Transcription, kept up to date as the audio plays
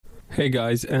Hey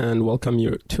guys, and welcome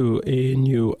you to a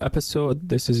new episode.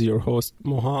 This is your host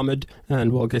Mohammed,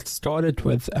 and we'll get started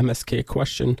with MSK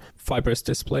question. Fibrous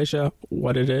dysplasia,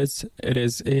 what it is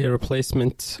a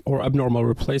replacement or abnormal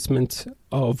replacement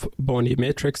of bony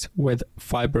matrix with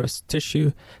fibrous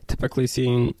tissue, typically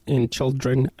seen in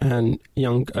children and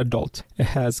young adults. It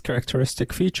has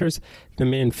characteristic features. The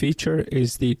main feature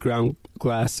is the ground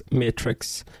glass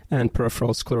matrix and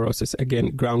peripheral sclerosis.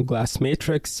 Again, ground glass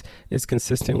matrix is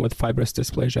consistent with fibrous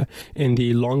dysplasia. In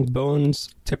the long bones,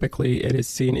 typically it is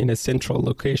seen in a central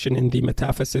location in the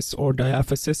metaphysis or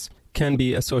diaphysis, can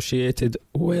be associated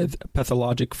with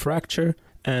pathologic fracture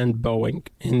and bowing.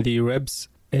 In the ribs,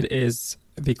 it is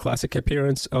the classic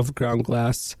appearance of ground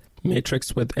glass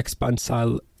matrix with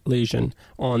expansile lesion.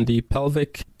 On the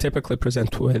pelvic, typically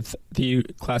present with the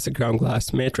classic ground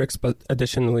glass matrix, but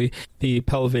additionally the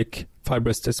pelvic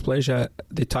fibrous dysplasia,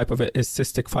 the type of it is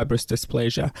cystic fibrous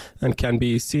dysplasia, and can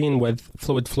be seen with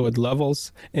fluid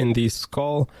levels in the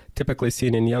skull, typically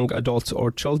seen in young adults or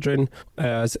children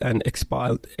as an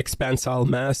expansile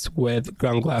mass with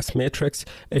ground glass matrix.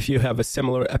 If you have a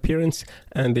similar appearance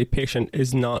and the patient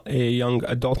is not a young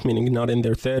adult, meaning not in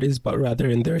their 30s but rather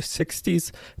in their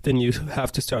 60s, then you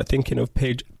have to start thinking of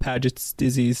Paget's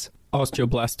disease.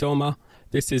 Osteoblastoma.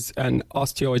 This is an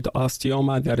osteoid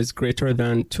osteoma that is greater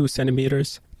than 2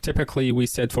 centimeters. Typically, we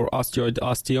said for osteoid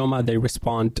osteoma, they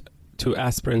respond to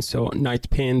aspirin. So night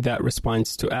pain that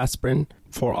responds to aspirin.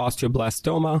 For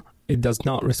osteoblastoma, it does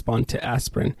not respond to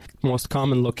aspirin. Most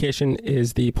common location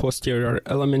is the posterior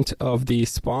element of the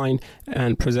spine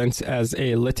and presents as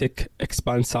a lytic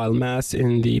expansile mass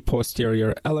in the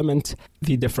posterior element.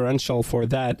 The differential for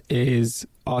that is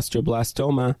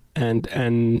osteoblastoma and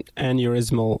an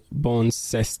aneurysmal bone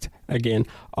cyst. Again,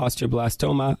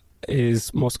 osteoblastoma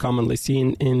is most commonly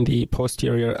seen in the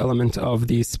posterior element of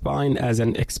the spine as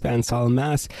an expansile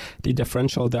mass. The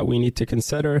differential that we need to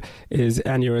consider is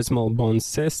aneurysmal bone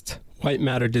cyst. White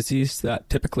matter disease that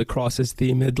typically crosses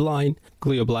the midline,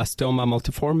 glioblastoma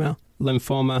multiforme,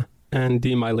 lymphoma, and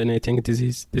demyelinating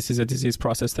disease. This is a disease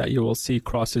process that you will see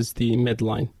crosses the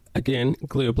midline. Again,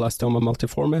 glioblastoma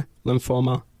multiforme,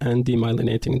 lymphoma, and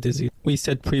demyelinating disease. We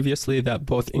said previously that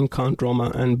both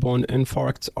enchondroma and bone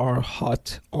infarcts are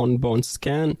hot on bone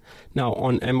scan. Now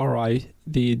on MRI,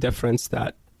 the difference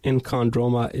that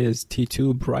enchondroma is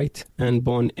T2 bright and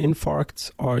bone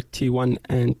infarcts are T1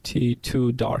 and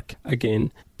T2 dark.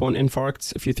 Again, bone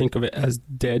infarcts, if you think of it as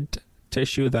dead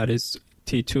tissue, that is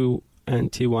T2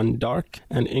 and T1 dark,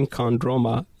 and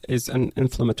enchondroma is an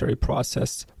inflammatory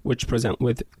process which present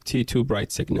with T2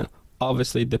 bright signal.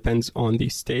 Obviously, it depends on the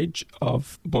stage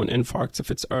of bone infarcts if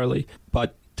it's early,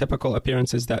 but typical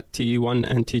appearance is that T1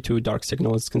 and T2 dark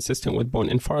signal is consistent with bone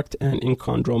infarct and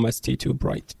enchondroma is T2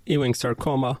 bright. Ewing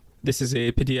sarcoma. This is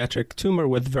a pediatric tumor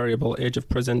with variable age of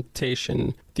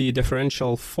presentation. The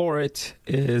differential for it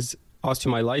is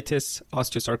osteomyelitis,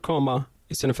 osteosarcoma,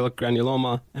 eosinophilic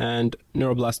granuloma, and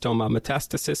neuroblastoma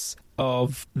metastasis.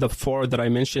 Of the four that I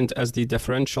mentioned as the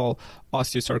differential,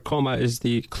 osteosarcoma is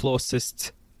the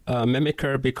closest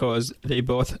mimicker because they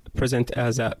both present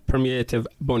as a permeative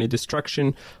bony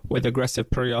destruction with aggressive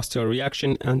periosteal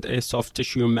reaction and a soft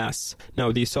tissue mass.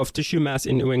 Now, the soft tissue mass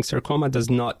in Ewing sarcoma does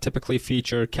not typically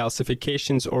feature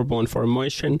calcifications or bone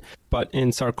formation, but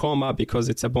in sarcoma, because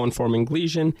it's a bone-forming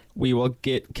lesion, we will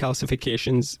get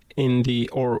calcifications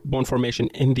or bone formation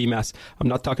in the mass. I'm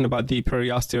not talking about the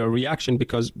periosteal reaction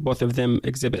because both of them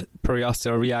exhibit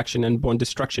periosteal reaction and bone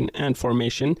destruction and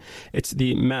formation. It's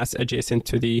the mass adjacent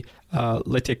to the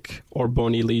lytic or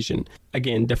bony lesion.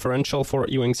 Again, differential for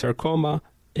Ewing sarcoma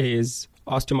is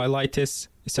osteomyelitis,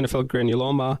 eosinophilic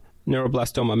granuloma,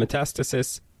 neuroblastoma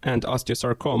metastasis, and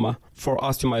osteosarcoma. For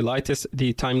osteomyelitis,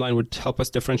 the timeline would help us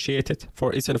differentiate it.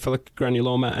 For eosinophilic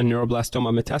granuloma and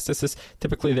neuroblastoma metastasis,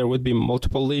 typically there would be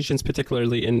multiple lesions,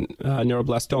 particularly in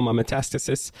neuroblastoma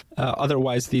metastasis.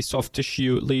 Otherwise, the soft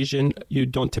tissue lesion, you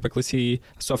don't typically see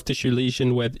a soft tissue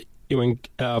lesion with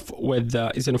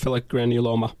eosinophilic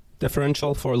granuloma.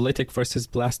 Differential for lytic versus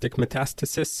blastic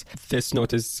metastasis. This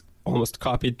note is almost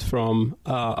copied from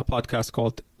a podcast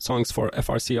called Songs for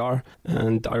FRCR,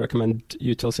 and I recommend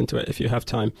you to listen to it if you have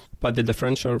time. But the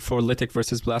differential for lytic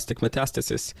versus blastic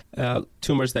metastasis,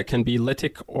 tumors that can be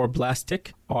lytic or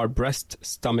blastic are breast,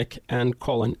 stomach, and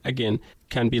colon. Again,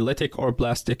 can be lytic or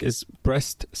blastic is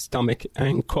breast, stomach,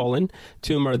 and colon.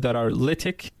 Tumor that are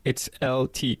lytic, it's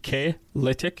LTK,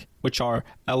 lytic, which are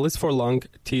L is for lung,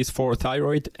 T is for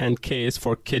thyroid, and K is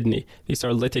for kidney. These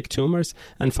are lytic tumors.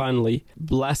 And finally,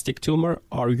 blastic tumor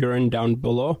are urine down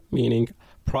below, meaning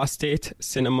prostate,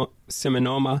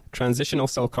 seminoma, transitional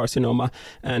cell carcinoma,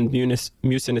 and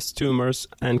mucinous tumors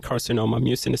and carcinoma,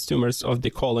 mucinous tumors of the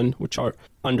colon, which are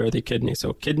under the kidney.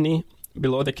 So kidney,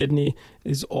 below the kidney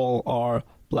is all our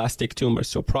blastic tumors.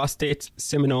 So prostate,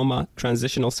 seminoma,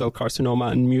 transitional cell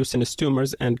carcinoma, and mucinous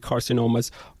tumors and carcinomas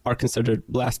are considered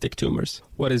blastic tumors.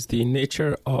 What is the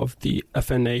nature of the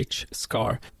FNH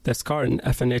scar? The scar in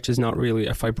FNH is not really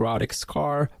a fibrotic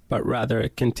scar, but rather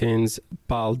it contains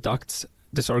bile ducts,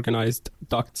 disorganized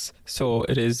ducts. So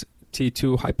it is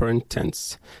T2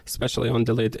 hyperintense, especially on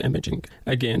delayed imaging.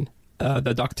 Again,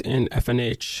 the duct in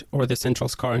FNH or the central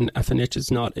scar in FNH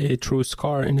is not a true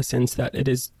scar in the sense that it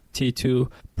is T2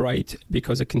 bright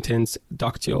because it contains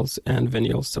ductules and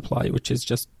venules supply, which is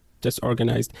just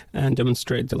disorganized and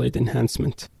demonstrate delayed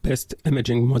enhancement. Best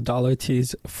imaging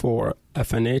modalities for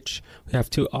FNH, we have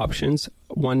two options.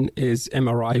 One is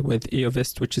MRI with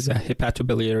Eovist, which is a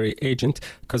hepatobiliary agent,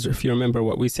 because if you remember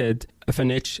what we said,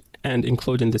 FNH and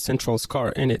including the central scar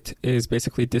in it is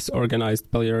basically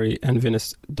disorganized biliary and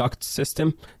venous duct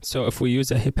system. So if we use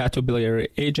a hepatobiliary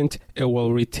agent, it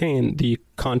will retain the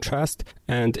contrast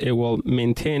and it will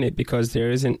maintain it because there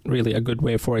isn't really a good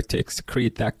way for it to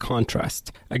excrete that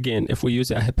contrast. Again, if we use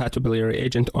a hepatobiliary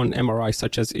agent on MRI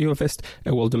such as Eovist,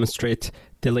 it will demonstrate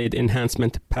delayed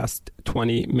enhancement past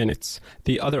 20 minutes.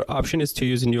 The other option is to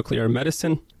use nuclear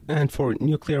medicine. And for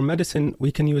nuclear medicine,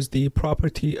 we can use the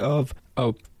property of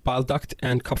bile duct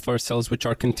and Kupffer cells, which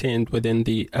are contained within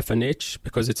the FNH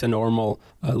because it's a normal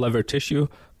liver tissue.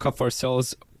 Kupffer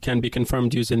cells can be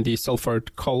confirmed using the sulfur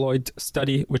colloid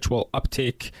study, which will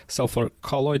uptake sulfur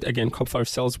colloid. Again, Kupffer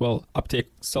cells will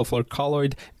uptake sulfur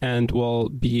colloid and will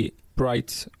be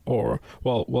bright or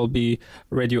will be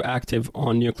radioactive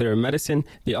on nuclear medicine.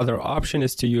 The other option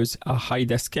is to use a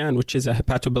HIDA scan, which is a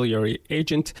hepatobiliary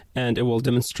agent, and it will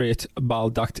demonstrate bile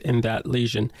duct in that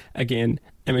lesion. Again,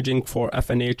 imaging for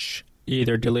FNH,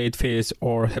 either delayed phase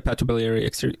or hepatobiliary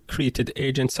excreted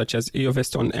agents such as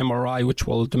Eovist on MRI, which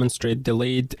will demonstrate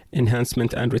delayed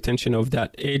enhancement and retention of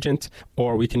that agent,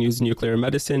 or we can use nuclear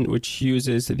medicine, which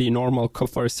uses the normal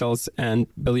Kupffer cells and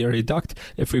biliary duct.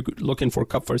 If we're looking for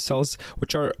Kupffer cells,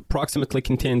 which are approximately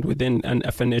contained within an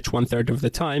FNH 1/3 of the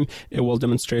time, it will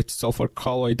demonstrate sulfur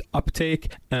colloid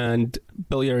uptake, and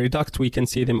biliary duct, we can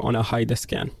see them on a HIDA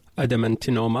scan.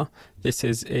 Adamantinoma. This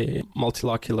is a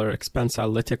multilocular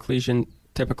expansile lytic lesion,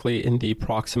 typically in the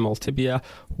proximal tibia,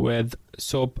 with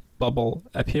soap bubble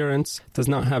appearance, does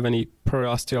not have any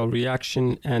periosteal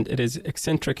reaction, and it is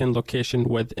eccentric in location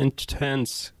with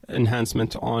intense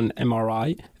enhancement on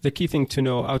MRI. The key thing to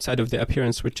know outside of the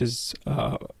appearance, which is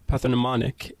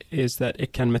pathognomonic, is that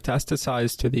it can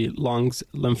metastasize to the lungs,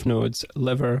 lymph nodes,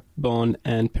 liver, bone,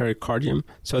 and pericardium.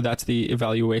 So that's the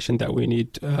evaluation that we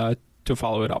need to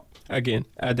follow it up. Again,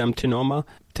 adamantinoma,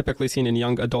 typically seen in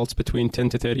young adults between 10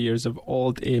 to 30 years of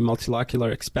old, a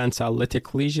multilocular expansile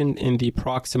lytic lesion in the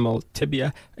proximal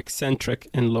tibia, eccentric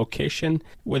in location,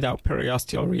 without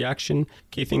periosteal reaction.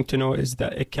 Key thing to know is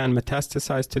that it can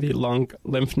metastasize to the lung,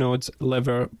 lymph nodes,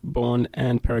 liver, bone,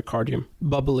 and pericardium.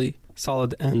 Bubbly,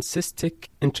 solid and cystic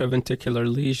intraventricular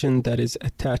lesion that is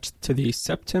attached to the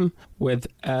septum with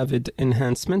avid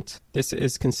enhancement. This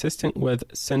is consistent with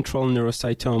central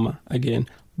neurocytoma. Again,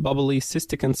 bubbly,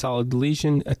 cystic and solid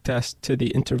lesion attached to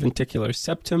the interventricular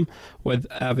septum with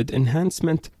avid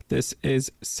enhancement. This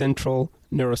is central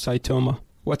neurocytoma.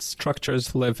 What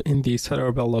structures live in the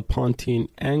cerebellopontine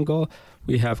angle?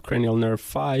 We have cranial nerve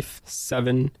 5,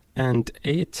 7, and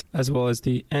 8, as well as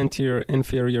the anterior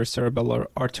inferior cerebellar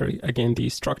artery. Again, the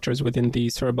structures within the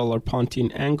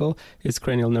cerebellopontine angle is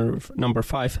cranial nerve number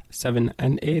 5, 7,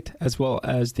 and 8, as well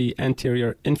as the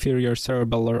anterior inferior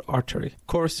cerebellar artery.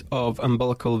 Course of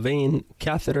umbilical vein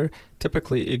catheter,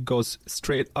 typically it goes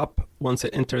straight up. Once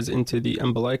it enters into the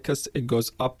umbilicus, it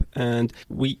goes up, and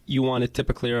you want it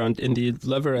typically around in the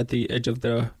liver at the edge of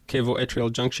the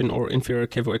cavoatrial junction or inferior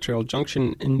cavoatrial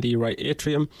junction in the right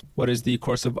atrium. What is the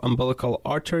course of umbilical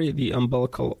artery? The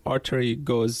umbilical artery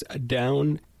goes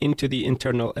down into the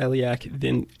internal iliac,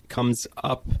 then comes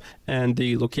up, and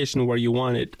the location where you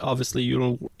want it, obviously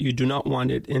you do not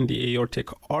want it in the aortic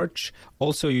arch.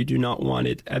 Also, you do not want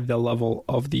it at the level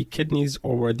of the kidneys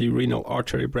or where the renal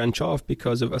artery branch off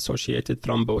because of associated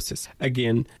thrombosis.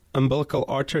 Again, umbilical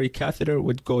artery catheter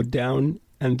would go down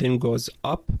and then goes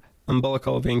up.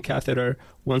 Umbilical vein catheter,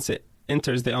 once it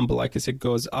enters the umbilicus, it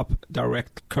goes up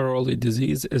direct. Caroli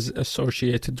disease is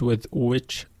associated with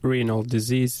which renal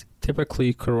disease?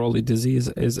 Typically, Caroli disease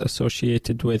is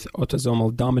associated with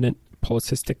autosomal dominant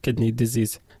polycystic kidney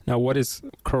disease. Now, what is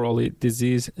Caroli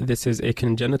disease? This is a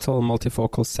congenital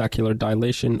multifocal saccular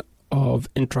dilation of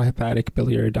intrahepatic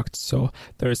biliary duct. So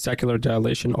there is saccular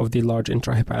dilation of the large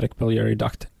intrahepatic biliary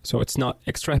duct. So it's not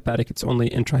extrahepatic, it's only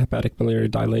intrahepatic biliary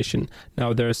dilation.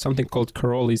 Now there is something called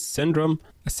Caroli's syndrome.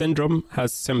 A syndrome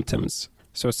has symptoms.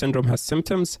 So syndrome has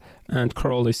symptoms, and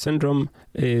Caroli syndrome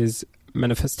is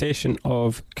manifestation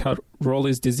of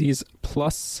Caroli's disease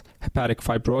plus hepatic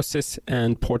fibrosis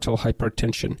and portal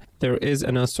hypertension. There is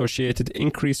an associated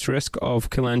increased risk of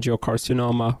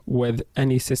cholangiocarcinoma with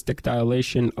any cystic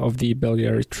dilation of the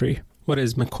biliary tree. What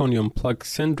is meconium plug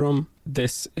syndrome?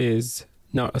 This is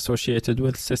not associated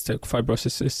with cystic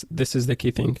fibrosis. This is the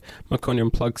key thing.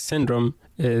 Meconium plug syndrome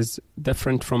is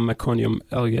different from meconium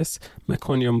ileus.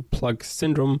 Meconium plug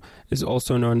syndrome is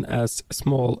also known as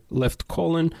small left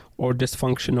colon or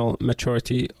dysfunctional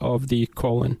maturity of the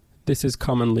colon. This is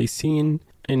commonly seen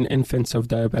in infants of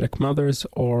diabetic mothers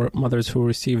or mothers who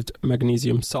received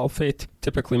magnesium sulfate.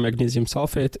 Typically, magnesium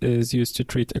sulfate is used to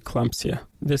treat eclampsia.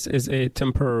 This is a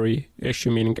temporary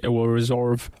issue, meaning it will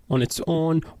resolve on its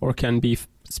own or can be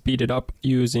speeded up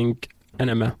using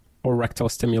enema or rectal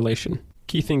stimulation.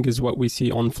 Key thing is what we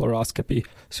see on fluoroscopy.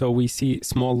 So we see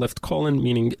small left colon,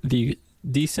 meaning the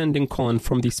descending colon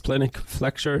from the splenic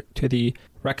flexure to the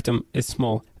rectum is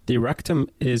small. The rectum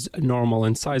is normal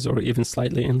in size or even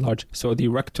slightly enlarged. So the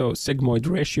recto-sigmoid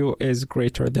ratio is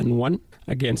greater than 1.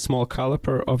 Again, small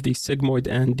caliper of the sigmoid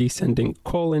and descending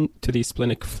colon to the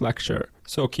splenic flexure.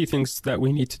 So key things that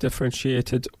we need to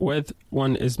differentiate it with.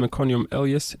 One is meconium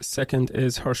ileus. Second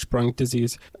is Hirschsprung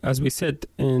disease. As we said,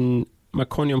 in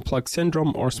meconium plug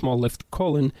syndrome or small left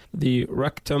colon, the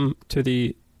rectum to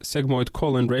the sigmoid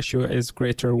colon ratio is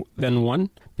greater than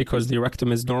 1 because the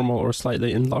rectum is normal or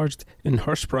slightly enlarged. In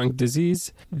Hirschsprung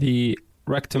disease, the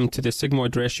rectum to the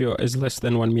sigmoid ratio is less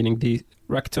than 1, meaning the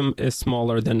rectum is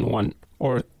smaller than 1,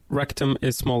 or rectum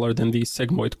is smaller than the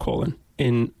sigmoid colon.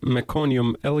 In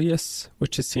meconium ileus,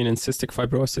 which is seen in cystic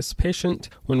fibrosis patient,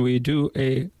 when we do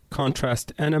a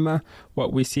contrast enema,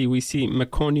 what we see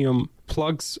meconium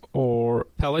plugs or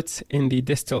pellets in the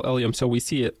distal ileum. So we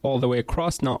see it all the way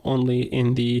across, not only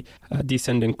in the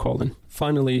descending colon.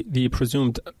 Finally, the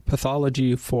presumed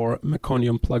pathology for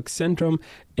meconium plug syndrome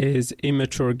is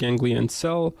immature ganglion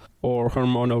cell or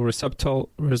hormonal receptor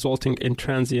resulting in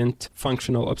transient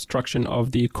functional obstruction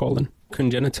of the colon.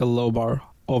 Congenital lobar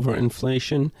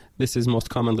overinflation. This is most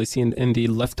commonly seen in the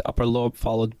left upper lobe,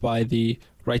 followed by the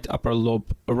right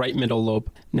middle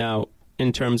lobe. Now,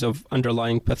 in terms of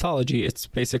underlying pathology, it's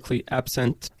basically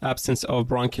absence of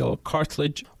bronchial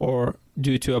cartilage or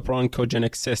due to a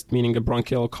bronchogenic cyst, meaning a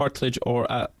bronchial cartilage or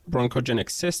a bronchogenic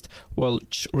cyst,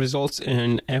 which results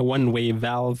in a one-way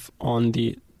valve on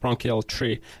the bronchial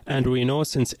tree. And we know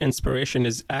since inspiration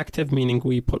is active, meaning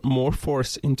we put more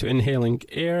force into inhaling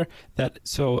air, that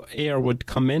so air would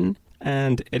come in,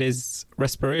 and it is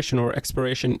respiration or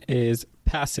expiration is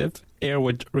passive. Air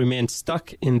would remain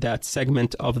stuck in that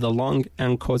segment of the lung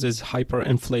and causes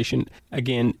hyperinflation.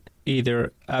 Again,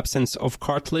 either absence of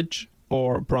cartilage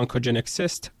or bronchogenic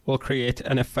cyst will create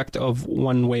an effect of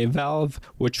one-way valve,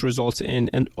 which results in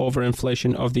an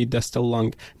overinflation of the distal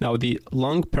lung. Now, the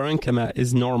lung parenchyma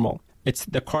is normal. It's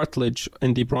the cartilage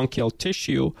in the bronchial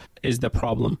tissue is the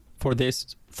problem. For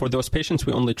those patients,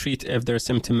 we only treat if they're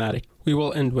symptomatic. We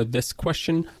will end with this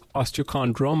question.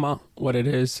 Osteochondroma, what it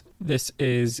is. This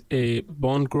is a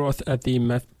bone growth at the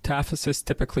metaphysis,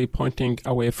 typically pointing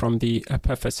away from the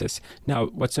epiphysis. Now,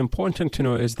 what's important to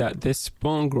know is that this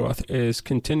bone growth is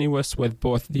continuous with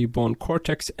both the bone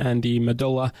cortex and the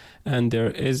medulla, and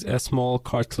there is a small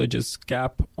cartilaginous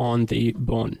gap on the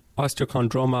bone.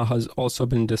 Osteochondroma has also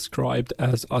been described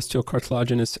as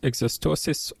osteocartilaginous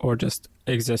exostosis or just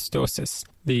exostosis.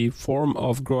 The form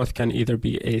of growth can either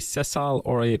be a sessile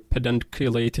or a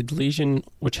pedunculated lesion,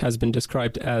 which has been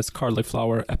described as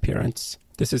cauliflower appearance.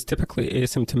 This is typically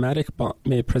asymptomatic but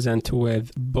may present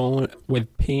with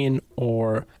pain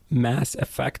or mass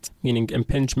effect, meaning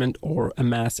impingement or a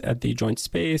mass at the joint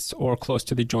space or close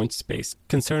to the joint space.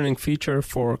 Concerning feature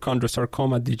for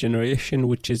chondrosarcoma degeneration,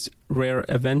 which is rare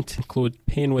event, include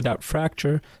pain without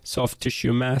fracture, soft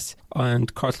tissue mass,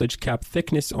 and cartilage cap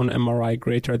thickness on MRI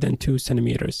greater than 2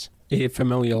 centimeters. A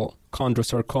familial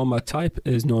chondrosarcoma type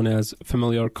is known as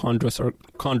familial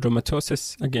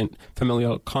chondromatosis. Again,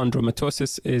 familial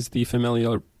chondromatosis is the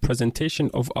familial presentation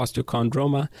of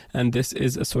osteochondroma, and this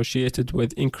is associated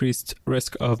with increased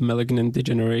risk of malignant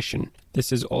degeneration.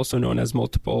 This is also known as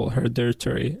multiple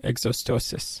hereditary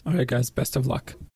exostosis. All right, guys, best of luck.